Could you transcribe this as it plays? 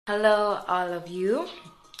Hello, all of you.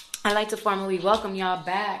 I'd like to formally welcome y'all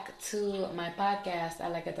back to my podcast. I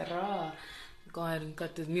like it raw. Go ahead and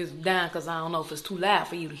cut this music down because I don't know if it's too loud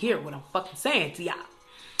for you to hear what I'm fucking saying to y'all.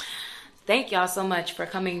 Thank y'all so much for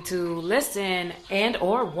coming to listen and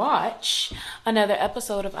or watch another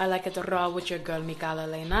episode of I Like It Raw with your girl Mikala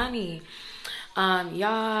Leinani.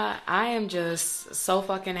 Y'all, I am just so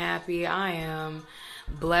fucking happy. I am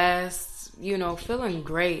blessed, feeling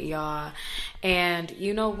great, y'all. And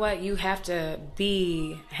you know what? You have to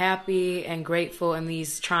be happy and grateful in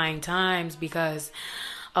these trying times because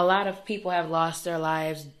a lot of people have lost their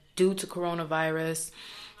lives due to coronavirus.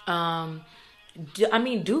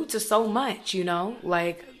 Due to so much,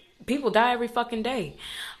 like people die every fucking day.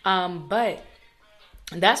 But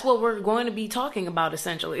that's what we're going to be talking about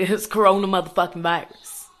essentially is corona motherfucking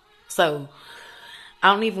virus. So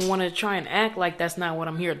I don't even want to try and act like that's not what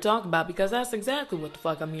I'm here to talk about because that's exactly what the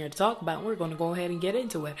fuck I'm here to talk about. We're going to go ahead and get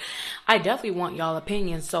into it. I definitely want y'all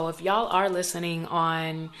opinions. So if y'all are listening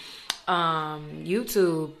on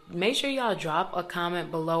YouTube, make sure y'all drop a comment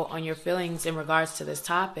below on your feelings in regards to this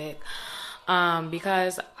topic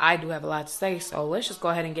because I do have a lot to say. So let's just go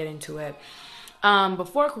ahead and get into it.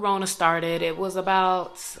 Before Corona started, it was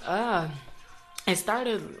about, it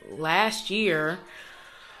started last year.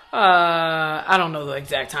 I don't know the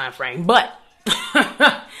exact time frame, but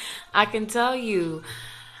I can tell you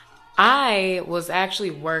I was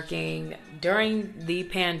actually working during the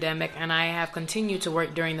pandemic and I have continued to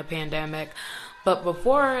work during the pandemic. But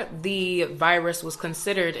before the virus was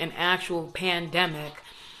considered an actual pandemic,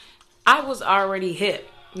 I was already hip.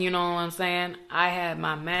 You know what I'm saying? I had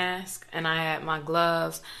my mask and I had my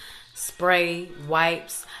gloves, spray,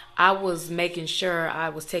 wipes. I was making sure I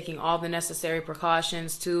was taking all the necessary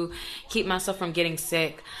precautions to keep myself from getting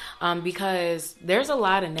sick because there's a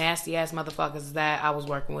lot of nasty ass motherfuckers that I was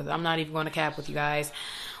working with. I'm not even going to cap with you guys.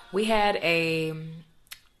 We had it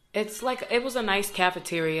was a nice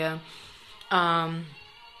cafeteria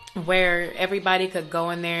where everybody could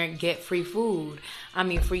go in there and get free food.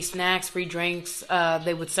 Free snacks, free drinks.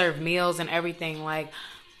 They would serve meals and everything. Like,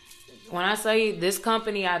 when I say this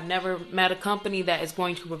company, I've never met a company that is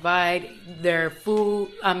going to provide their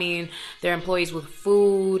employees with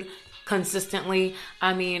food consistently.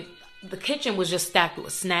 The kitchen was just stacked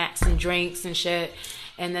with snacks and drinks and shit.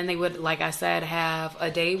 And then they would, like I said, have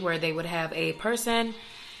a day where they would have a person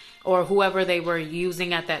or whoever they were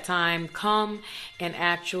using at that time come and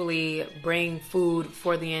actually bring food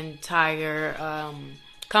for the entire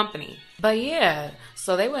company. But yeah,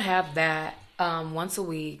 so they would have that once a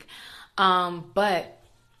week. But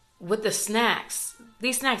with the snacks,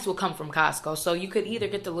 these snacks will come from Costco. So you could either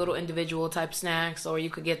get the little individual type snacks or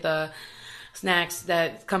you could get the snacks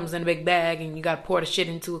that comes in a big bag and you got to pour the shit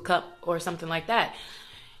into a cup or something like that.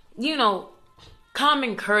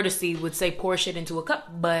 Common courtesy would say pour shit into a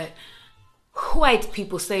cup, but white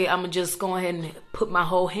people say I'm going to just go ahead and put my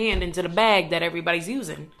whole hand into the bag that everybody's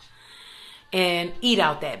using and eat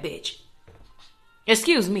out that bitch.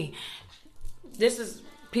 Excuse me. This is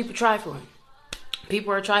people trifling.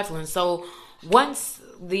 People are trifling. So once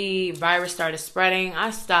the virus started spreading, I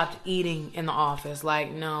stopped eating in the office.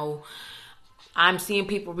 Like, no, I'm seeing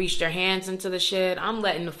people reach their hands into the shit. I'm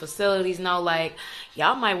letting the facilities know, like,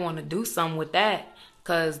 y'all might want to do something with that.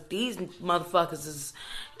 Because these motherfuckers is,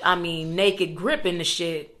 naked gripping the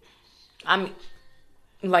shit.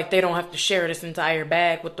 Like, they don't have to share this entire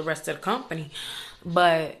bag with the rest of the company.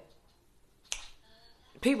 But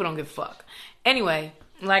people don't give a fuck. Anyway,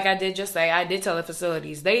 like I did just say, I did tell the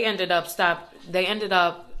facilities. They ended up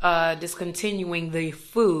discontinuing the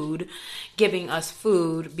food, giving us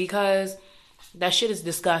food because that shit is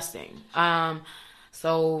disgusting.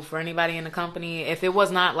 So for anybody in the company, if it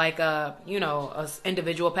was not like a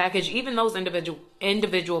individual package, even those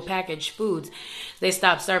individual packaged foods, they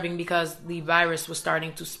stopped serving because the virus was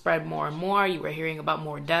starting to spread more and more. You were hearing about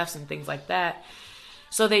more deaths and things like that.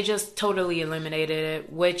 So they just totally eliminated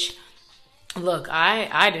it, which, look,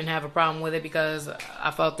 I didn't have a problem with it because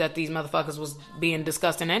I felt that these motherfuckers was being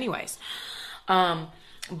disgusting anyways.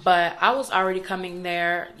 But I was already coming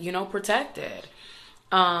there, protected.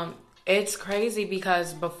 It's crazy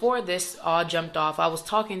because before this all jumped off, I was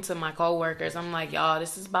talking to my coworkers. I'm like, y'all,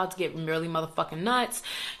 this is about to get really motherfucking nuts.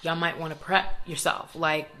 Y'all might want to prep yourself.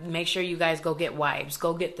 Like, make sure you guys go get wipes.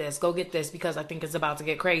 Go get this because I think it's about to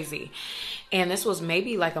get crazy. And this was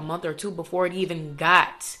maybe like a month or two before it even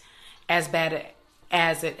got as bad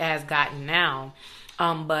as it has gotten now.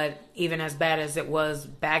 But even as bad as it was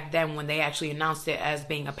back then when they actually announced it as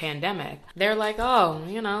being a pandemic, they're like, oh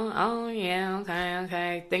yeah,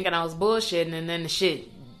 okay, thinking I was bullshitting, and then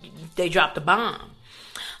they dropped the bomb.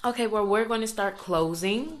 Okay, well, we're going to start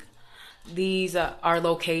closing these our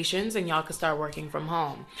locations and y'all could start working from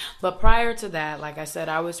home. But prior to that, like I said,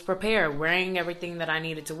 I was prepared, wearing everything that I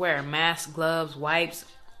needed to wear: mask, gloves, wipes.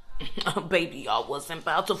 Baby, y'all wasn't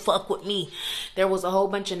about to fuck with me. There was a whole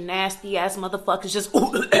bunch of nasty ass motherfuckers just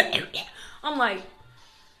I'm like,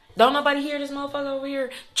 don't nobody hear this motherfucker over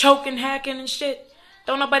here choking, hacking and shit?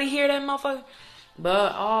 Don't nobody hear that motherfucker?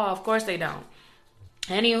 But oh, of course they don't.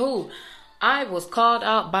 Anywho, I was called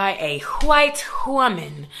out by a white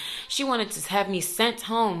woman. She wanted to have me sent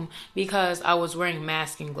home because I was wearing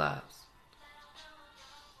mask and gloves.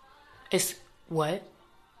 It's what?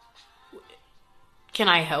 Can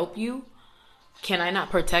I help you? Can I not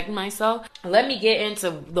protect myself? Let me get into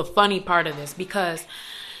the funny part of this, because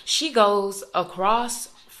she goes across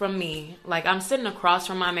from me. Like, I'm sitting across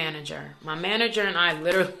from my manager. My manager and I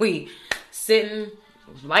literally sitting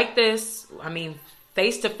like this. I mean,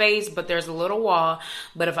 face to face, but there's a little wall.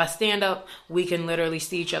 But if I stand up, we can literally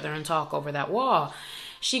see each other and talk over that wall.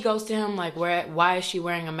 She goes to him like, why is she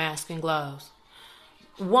wearing a mask and gloves?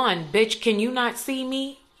 One, bitch, can you not see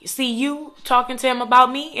me? See you talking to him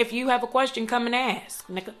about me? If you have a question, come and ask,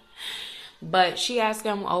 nigga. But she asked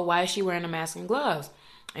him, oh, why is she wearing a mask and gloves?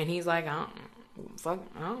 And he's like, I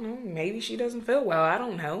don't know. Maybe she doesn't feel well. I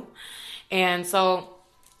don't know. And so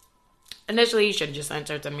initially he should have just sent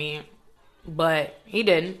her to me, but he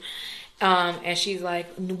didn't. And she's like,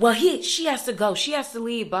 well, she has to go. She has to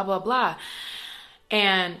leave, blah, blah, blah.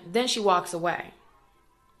 And then she walks away.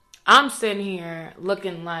 I'm sitting here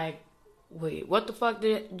looking like, wait, what the fuck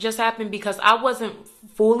did just happen? Because I wasn't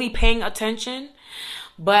fully paying attention,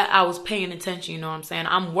 but I was paying attention, you know what I'm saying?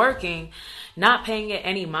 I'm working, not paying it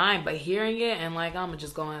any mind, but hearing it, and like, I'm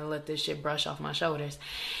just going to let this shit brush off my shoulders.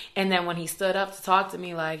 And then when he stood up to talk to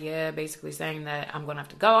me, like, yeah, basically saying that I'm going to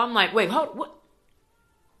have to go, I'm like, wait, hold,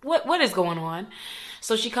 what is going on?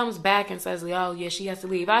 So she comes back and says, oh, yeah, she has to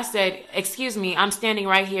leave. I said, excuse me, I'm standing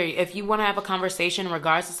right here. If you want to have a conversation in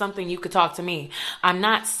regards to something, you could talk to me. I'm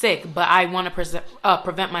not sick, but I want to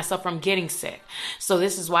prevent myself from getting sick. So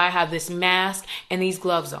this is why I have this mask and these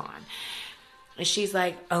gloves on. And she's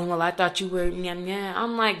like, oh, well, I thought you were, yeah.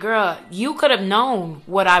 I'm like, girl, you could have known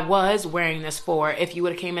what I was wearing this for if you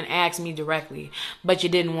would have came and asked me directly, but you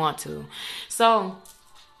didn't want to. So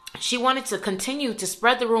she wanted to continue to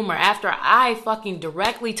spread the rumor after I fucking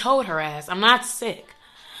directly told her ass, I'm not sick.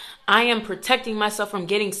 I am protecting myself from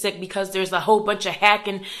getting sick because there's a whole bunch of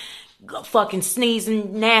hacking, fucking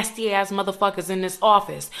sneezing, nasty ass motherfuckers in this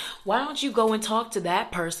office. Why don't you go and talk to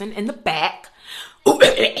that person in the back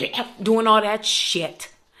doing all that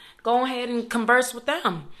shit? Go ahead and converse with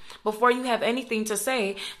them before you have anything to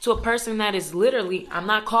say to a person that is literally, I'm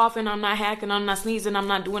not coughing, I'm not hacking, I'm not sneezing, I'm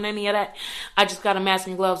not doing any of that. I just got a mask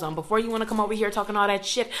and gloves on. Before you want to come over here talking all that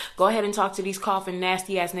shit, go ahead and talk to these coughing,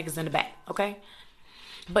 nasty ass niggas in the back, okay?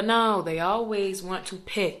 But no, they always want to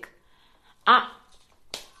pick.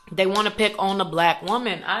 They want to pick on the black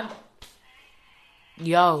woman.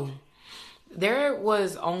 There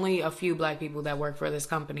was only a few black people that work for this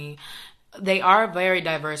company. They are a very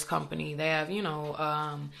diverse company. They have,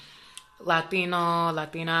 Latino,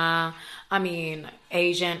 Latina,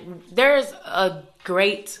 Asian. There's a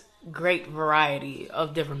great variety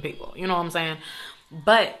of different people. You know what I'm saying?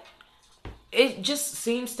 But it just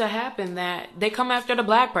seems to happen that they come after the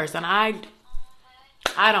black person. I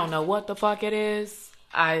don't know what the fuck it is.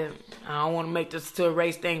 I don't want to make this to a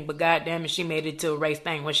race thing, but goddamn it, she made it to a race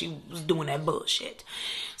thing when she was doing that bullshit.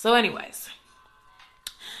 So anyways,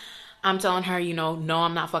 I'm telling her, no,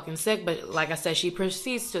 I'm not fucking sick. But like I said, she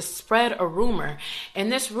proceeds to spread a rumor.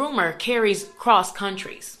 And this rumor carries cross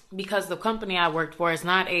countries because the company I worked for is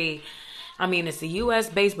not it's a U.S.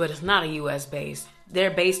 base, but it's not a U.S. base. They're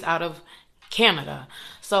based out of Canada.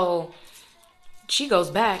 So she goes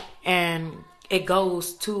back and it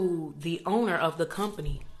goes to the owner of the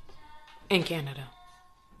company in Canada.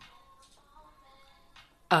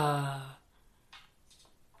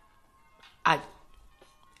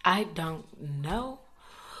 I don't know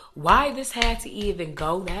why this had to even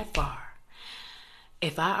go that far.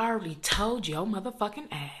 If I already told your motherfucking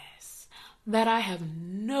ass that I have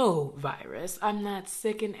no virus, I'm not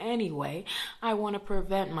sick in any way, I want to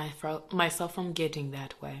prevent myself from getting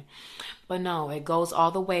that way. But no, it goes all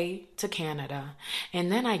the way to Canada.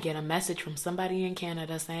 And then I get a message from somebody in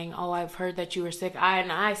Canada saying, oh, I've heard that you were sick.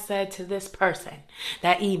 And I said to this person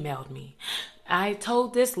that emailed me, I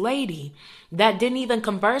told this lady that didn't even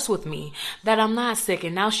converse with me that I'm not sick,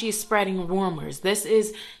 and now she's spreading rumors. This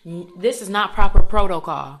is not proper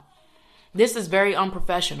protocol. This is very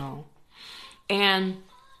unprofessional. And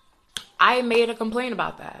I made a complaint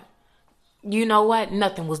about that. You know what?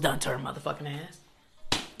 Nothing was done to her motherfucking ass.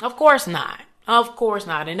 Of course not. Of course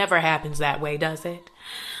not. It never happens that way, does it?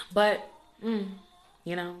 But,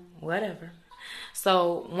 whatever.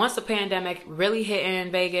 So once the pandemic really hit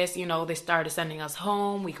in Vegas, they started sending us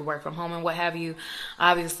home. We could work from home and what have you.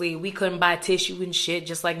 Obviously, we couldn't buy tissue and shit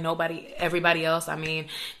just like everybody else. I mean,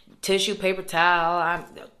 tissue, paper towel,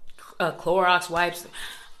 Clorox wipes.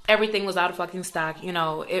 Everything was out of fucking stock.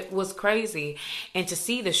 It was crazy. And to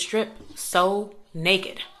see the strip so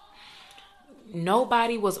naked.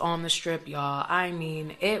 Nobody was on the strip, y'all. I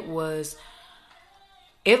mean, it looked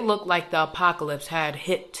like the apocalypse had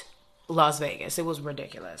hit Las Vegas. It was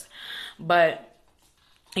ridiculous. But,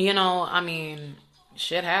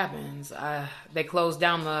 shit happens. They closed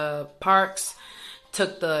down the parks,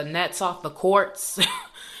 took the nets off the courts.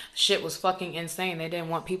 Shit was fucking insane. They didn't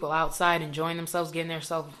want people outside enjoying themselves, getting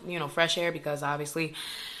themselves, fresh air, because obviously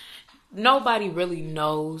nobody really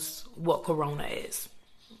knows what corona is.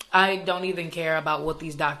 I don't even care about what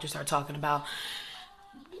these doctors are talking about.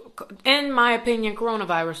 In my opinion,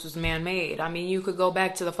 coronavirus was man-made. I mean, you could go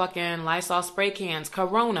back to the fucking Lysol spray cans.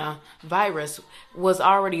 Coronavirus was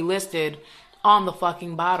already listed on the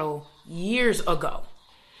fucking bottle years ago.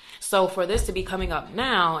 So for this to be coming up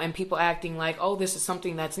now and people acting like, oh, this is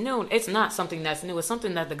something that's new. It's not something that's new. It's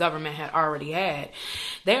something that the government had already had.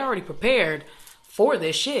 They already prepared for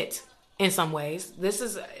this shit in some ways.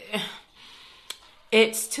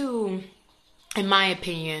 In my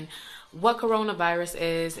opinion, what coronavirus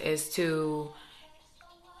is to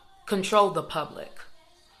control the public.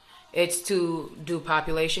 It's to do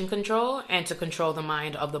population control and to control the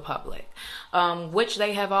mind of the public, which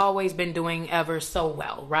they have always been doing ever so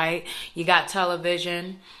well, right? You got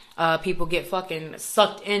television. People get fucking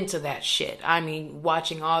sucked into that shit. I mean,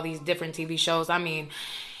 watching all these different TV shows. I mean,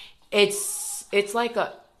 it's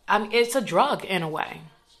a drug in a way.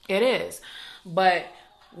 It is. But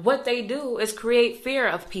what they do is create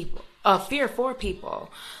fear for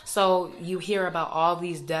people. So you hear about all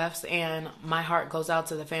these deaths, and my heart goes out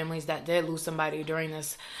to the families that did lose somebody during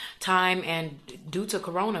this time and due to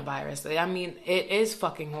coronavirus. I mean, it is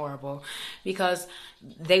fucking horrible because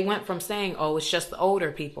they went from saying, oh, it's just the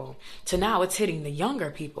older people, to now it's hitting the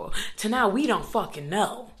younger people, to now we don't fucking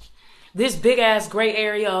know. This big ass gray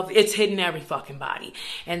area of it's hitting every fucking body.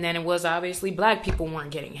 And then it was obviously black people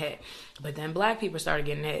weren't getting hit. But then black people started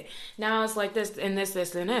getting hit. Now it's like this and this,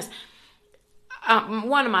 and this.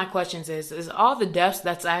 One of my questions is all the deaths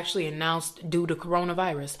that's actually announced due to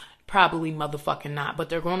coronavirus? Probably motherfucking not. But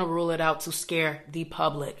they're going to rule it out to scare the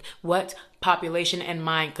public. What? Population and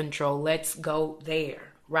mind control. Let's go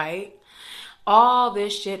there, right? All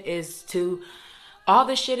this shit is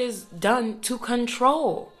done to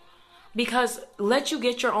control. Because let you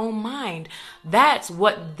get your own mind. That's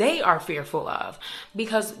what they are fearful of.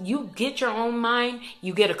 Because you get your own mind,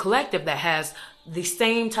 you get a collective that has the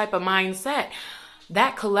same type of mindset.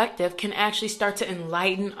 That collective can actually start to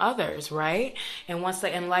enlighten others, right? And once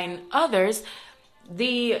they enlighten others,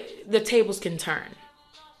 the tables can turn.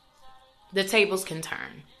 The tables can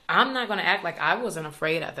turn. I'm not going to act like I wasn't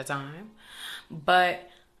afraid at the time, but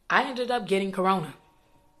I ended up getting corona.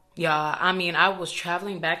 Yeah, I mean, I was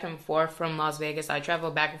traveling back and forth from Las Vegas. I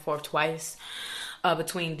traveled back and forth twice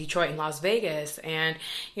between Detroit and Las Vegas. And,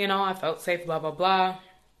 I felt safe, blah, blah, blah.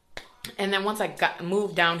 And then once I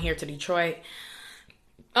moved down here to Detroit,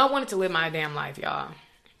 I wanted to live my damn life, y'all.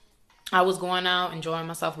 I was going out, enjoying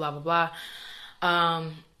myself, blah, blah, blah.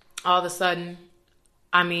 All of a sudden,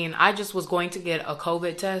 I just was going to get a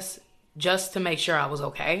COVID test just to make sure I was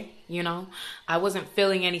okay, I wasn't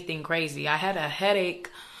feeling anything crazy. I had a headache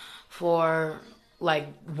for like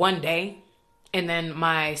one day, and then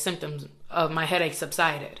my symptoms of my headache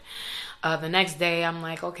subsided. The next day, I'm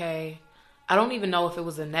like, okay, I don't even know if it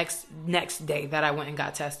was the next day that I went and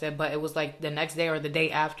got tested, but it was like the next day or the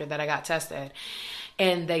day after that I got tested,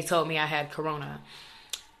 and they told me I had corona.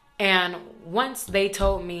 And once they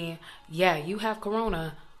told me, yeah, you have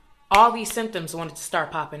corona, all these symptoms wanted to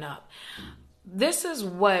start popping up. This is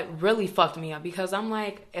what really fucked me up, because I'm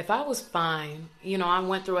like, if I was fine, I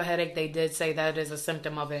went through a headache. They did say that is a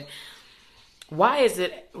symptom of it. Why is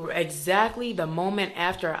it exactly the moment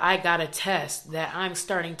after I got a test that I'm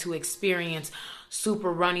starting to experience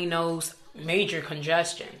super runny nose, major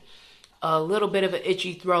congestion, a little bit of an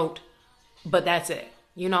itchy throat, but that's it?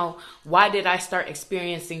 Why did I start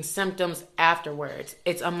experiencing symptoms afterwards?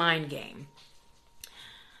 It's a mind game.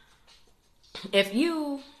 If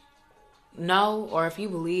you know, or if you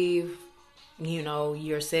believe,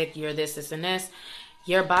 you're sick, you're this, and this,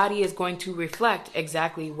 your body is going to reflect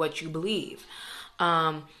exactly what you believe.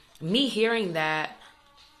 Me hearing that,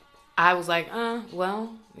 I was like,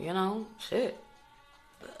 well, shit.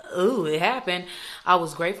 ooh, it happened. I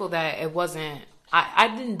was grateful that it wasn't.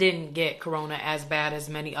 I didn't get corona as bad as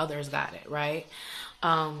many others got it, right?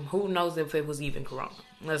 Who knows if it was even corona?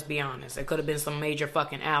 Let's be honest. It could have been some major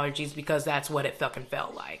fucking allergies because that's what it fucking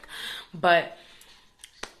felt like. But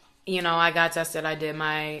I got tested. I did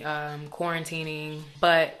my quarantining,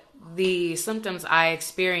 but the symptoms I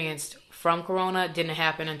experienced from corona didn't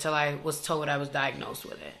happen until I was told I was diagnosed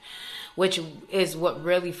with it, which is what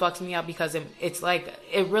really fucks me up, because it's like,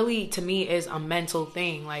 it really, to me, is a mental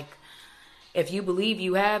thing. Like, if you believe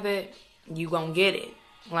you have it, you gonna get it.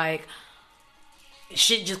 Like,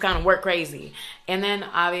 shit just kind of work crazy. And then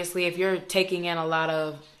obviously, if you're taking in a lot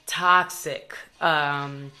of toxic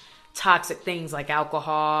things like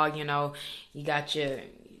alcohol, you got your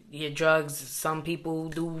drugs. Some people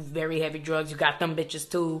do very heavy drugs. You got them bitches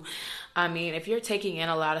too. I mean, if you're taking in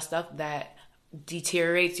a lot of stuff that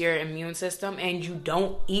deteriorates your immune system and you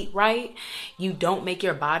don't eat right, you don't make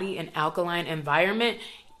your body an alkaline environment,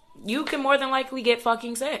 you can more than likely get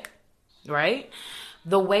fucking sick, right?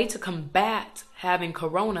 The way to combat having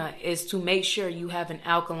corona is to make sure you have an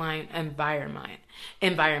alkaline environment,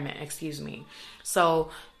 So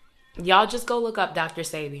y'all just go look up Dr.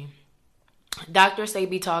 Sebi. Dr.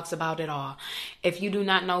 Sebi talks about it all. If you do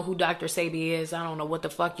not know who Dr. Sebi is, I don't know what the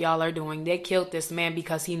fuck y'all are doing. They killed this man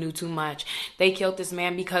because he knew too much. They killed this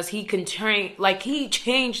man because he he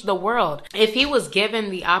changed the world. If he was given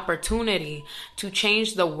the opportunity to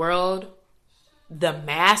change the world, the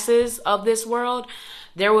masses of this world,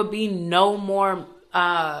 there would be no more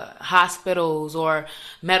hospitals or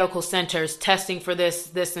medical centers testing for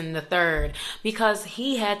this, and the third, because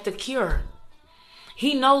he had the cure.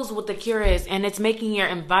 He knows what the cure is, and it's making your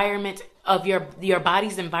environment of your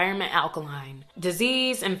body's environment alkaline.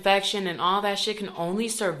 Disease, infection, and all that shit can only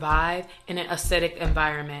survive in an acidic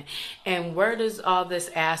environment. And where does all this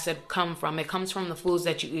acid come from? It comes from the foods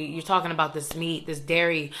that you eat. You're talking about this meat, this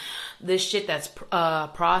dairy, this shit that's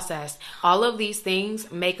processed. All of these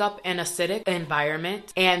things make up an acidic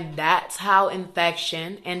environment, and that's how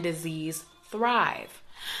infection and disease thrive.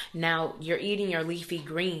 Now, you're eating your leafy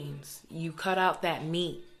greens. You cut out that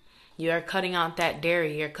meat. You're cutting out that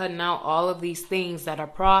dairy. You're cutting out all of these things that are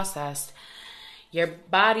processed. Your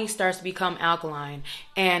body starts to become alkaline.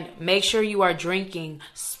 And make sure you are drinking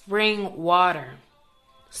spring water.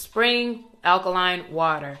 Spring alkaline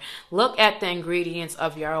water. Look at the ingredients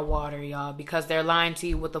of your water, y'all, because they're lying to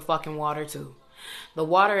you with the fucking water too. The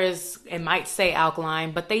water it might say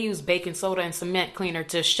alkaline, but they use baking soda and cement cleaner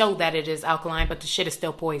to show that it is alkaline, but the shit is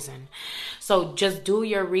still poison. So just do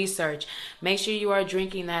your research. Make sure you are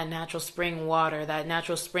drinking that natural spring water, that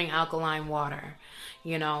natural spring alkaline water.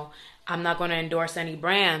 I'm not going to endorse any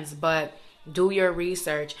brands, but do your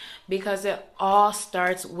research, because it all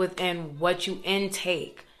starts within what you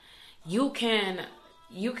intake. You can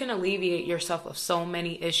alleviate yourself of so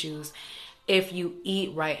many issues if you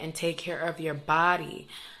eat right and take care of your body.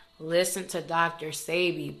 Listen to Dr.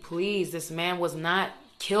 Sebi, please. This man was not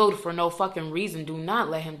killed for no fucking reason. Do not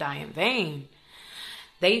let him die in vain.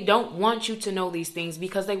 They don't want you to know these things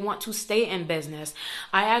because they want to stay in business.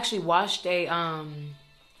 I actually watched a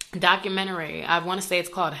documentary. I want to say it's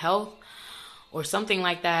called Health or something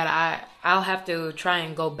like that. I'll have to try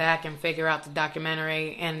and go back and figure out the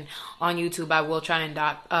documentary. And on YouTube, I will try and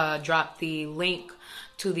drop the link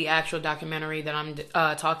to the actual documentary that I'm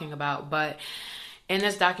talking about. But in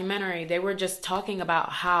this documentary, they were just talking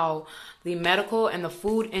about how the medical and the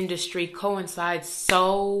food industry coincide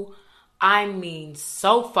so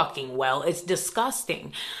fucking well. It's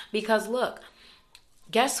disgusting. Because look,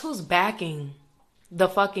 guess who's backing the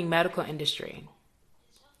fucking medical industry?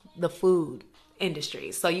 The food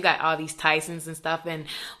industry. So you got all these Tysons and stuff and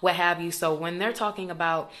what have you. So when they're talking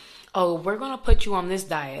about, oh, we're going to put you on this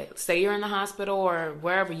diet. Say you're in the hospital or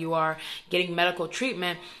wherever you are getting medical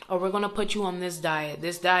treatment, or we're going to put you on this diet.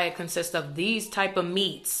 This diet consists of these type of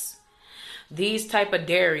meats, these type of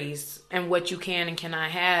dairies, and what you can and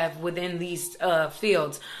cannot have within these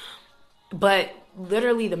fields. But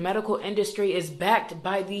literally the medical industry is backed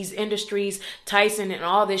by these industries, Tyson and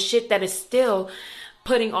all this shit that is still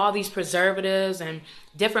putting all these preservatives and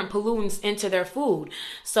different pollutants into their food.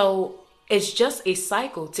 So it's just a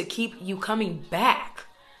cycle to keep you coming back.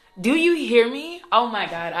 Do you hear me? Oh my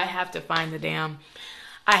God, I have to find the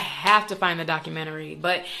documentary.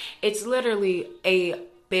 But it's literally a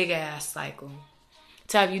big ass cycle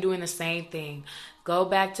to have you doing the same thing. Go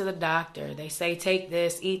back to the doctor. They say, take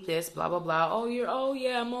this, eat this, blah, blah, blah. Oh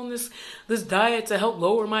yeah, I'm on this diet to help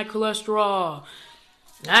lower my cholesterol.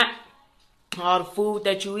 All the food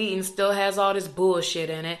that you eating still has all this bullshit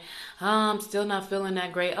in it. I'm still not feeling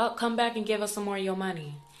that great. Oh, come back and give us some more of your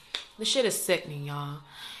money. This shit is sickening, y'all.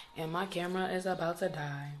 And my camera is about to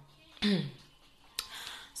die.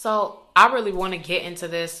 So I really want to get into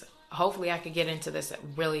this. Hopefully I could get into this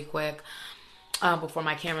really quick before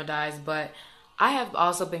my camera dies. But I have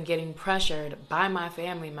also been getting pressured by my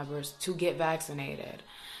family members to get vaccinated.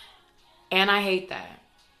 And I hate that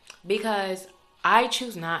because I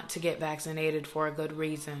choose not to get vaccinated for a good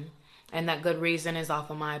reason. And that good reason is off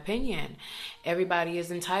of my opinion. Everybody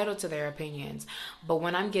is entitled to their opinions. But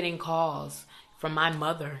when I'm getting calls from my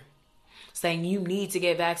mother saying you need to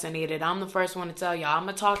get vaccinated, I'm the first one to tell y'all. I'm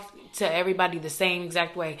going to talk to everybody the same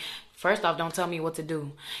exact way. First off, don't tell me what to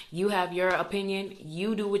do. You have your opinion.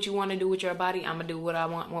 You do what you want to do with your body. I'm going to do what I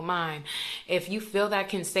want with mine. If you feel that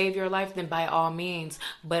can save your life, then by all means.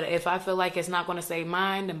 But if I feel like it's not going to save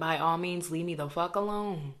mine, then by all means, leave me the fuck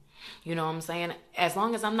alone. You know what I'm saying? As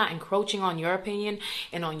long as I'm not encroaching on your opinion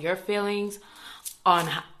and on your feelings,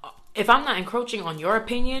 if I'm not encroaching on your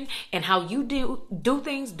opinion and how you do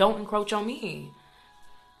things, don't encroach on me.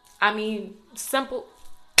 I mean, simple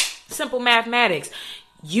mathematics.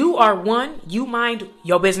 You are one, you mind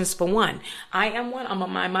your business for one. I am one, I'm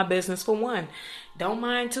gonna mind my business for one. Don't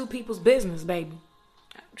mind two people's business, baby.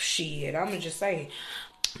 Shit, I'm gonna just say,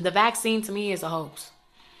 the vaccine to me is a hoax.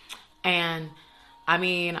 And I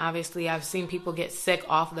mean, obviously, I've seen people get sick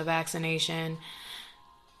off the vaccination.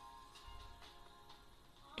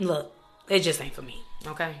 Look, it just ain't for me,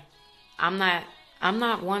 okay? I'm not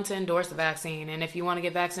one to endorse the vaccine. And if you want to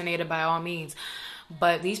get vaccinated, by all means.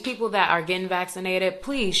 But these people that are getting vaccinated,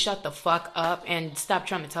 please shut the fuck up and stop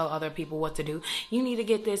trying to tell other people what to do. You need to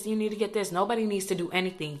get this. You need to get this. Nobody needs to do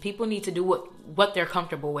anything. People need to do what they're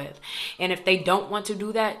comfortable with. And if they don't want to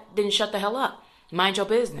do that, then shut the hell up. Mind your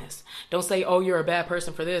business. Don't say, oh, you're a bad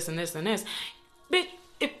person for this and this and this. Bitch,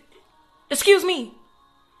 excuse me.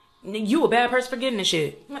 You a bad person for getting this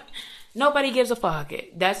shit. Nobody gives a fuck.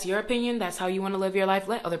 That's your opinion. That's how you want to live your life.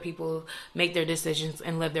 Let other people make their decisions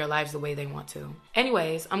and live their lives the way they want to.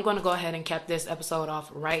 Anyways, I'm going to go ahead and cap this episode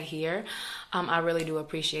off right here. I really do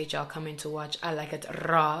appreciate y'all coming to watch I Like It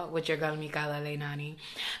Raw with your girl Mikala Leinani.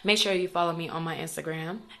 Make sure you follow me on my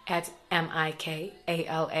Instagram at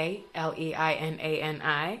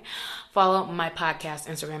MIKALALEINANI. Follow my podcast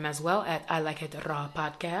Instagram as well at I Like It Raw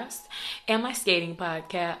Podcast. And my skating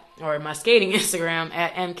podcast, or my skating Instagram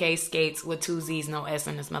at MK Skates with 2 Z's, no S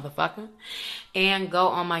in this motherfucker. And go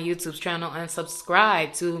on my YouTube channel and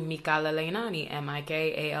subscribe to Mikala Leinani,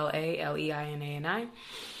 MIKALALEINANI.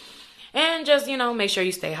 And just, make sure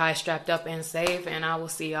you stay high, strapped up, and safe. And I will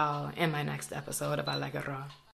see y'all in my next episode of I Like It Raw.